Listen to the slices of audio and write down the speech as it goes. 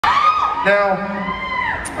Now,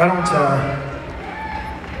 I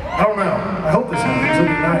don't know. I hope this happens. It'll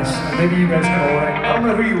be nice. Maybe you guys can all write. I don't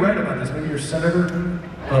know who you write about this. Maybe your senator,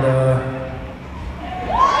 but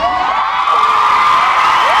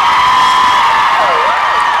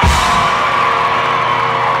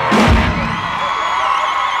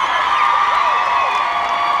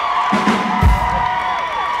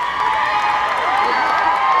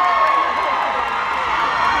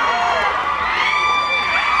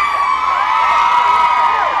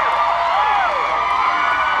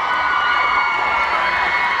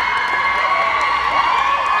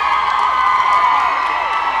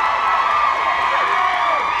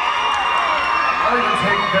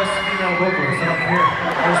best female vocalist up here.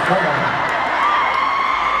 There's one.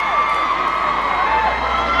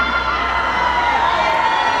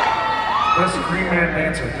 Best Green Man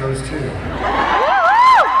Banter goes to.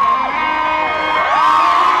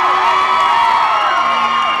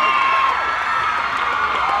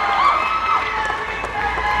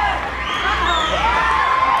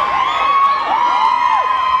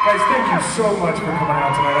 Guys, thank you so much for coming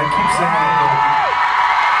out tonight. I keep saying it, but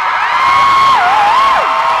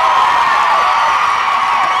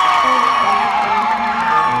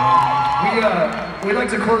we'd like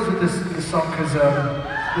to close with this song because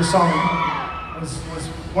this song was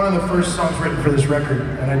one of the first songs written for this record,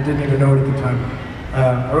 and I didn't even know it at the time.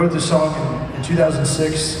 I wrote this song in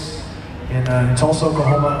 2006 in Tulsa,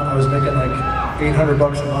 Oklahoma. I was making like $800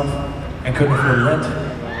 a month and couldn't afford rent.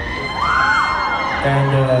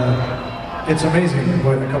 And it's amazing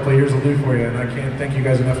what a couple of years will do for you, and I can't thank you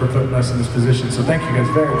guys enough for putting us in this position. So thank you guys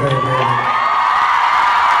very, very, very much.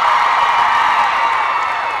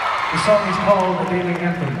 The song is called The Daily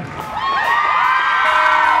Anthem.